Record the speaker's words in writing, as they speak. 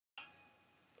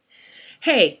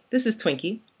Hey, this is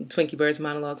Twinkie Bird's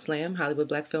Monologue Slam, Hollywood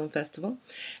Black Film Festival.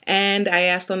 And I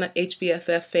asked on the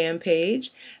HBFF fan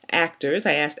page, I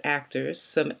asked actors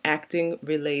some acting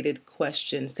related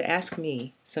questions to ask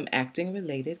me some acting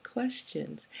related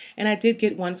questions. And I did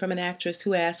get one from an actress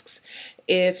who asks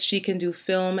if she can do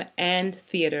film and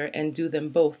theater and do them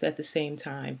both at the same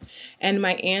time. And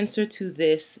my answer to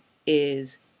this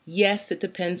is yes, it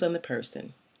depends on the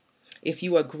person. If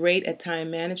you are great at time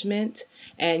management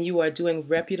and you are doing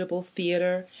reputable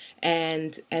theater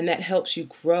and that helps you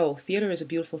grow. Theater is a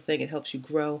beautiful thing. It helps you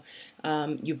grow.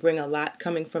 You bring a lot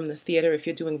coming from the theater. If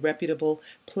you're doing reputable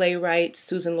playwrights,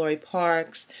 Susan Laurie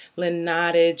Parks, Lynn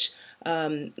Nottage,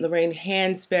 Lorraine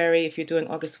Hansberry, if you're doing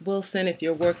August Wilson, if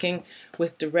you're working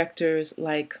with directors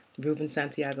like Ruben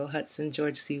Santiago Hudson,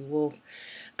 George C. Wolfe,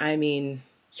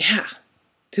 yeah,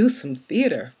 do some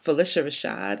theater. Felicia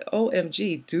Rashad,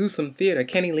 OMG, do some theater.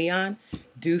 Kenny Leon,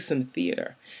 do some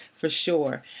theater for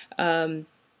sure.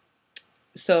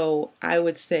 So I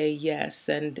would say yes,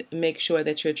 and make sure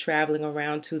that you're traveling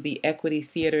around to the equity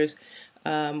theaters,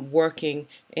 working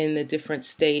in the different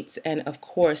states, and of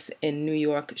course in New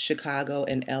York, Chicago,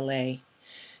 and LA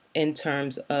in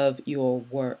terms of your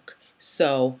work.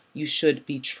 So you should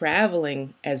be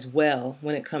traveling as well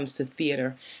when it comes to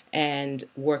theater and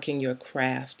working your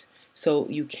craft. So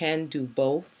you can do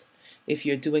both if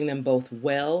you're doing them both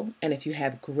well and if you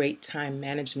have great time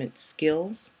management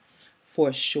skills,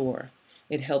 for sure.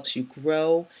 It helps you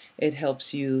grow. It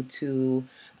helps you to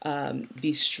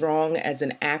be strong as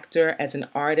an actor, as an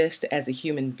artist, as a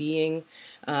human being.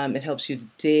 It helps you to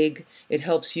dig. It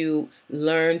helps you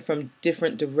learn from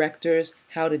different directors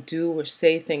how to do or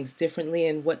say things differently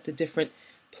and what the different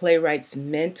playwrights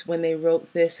meant when they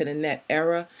wrote this and in that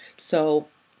era. So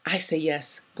I say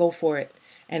yes, go for it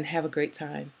and have a great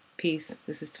time. Peace.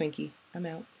 This is Twinkie. I'm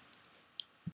out.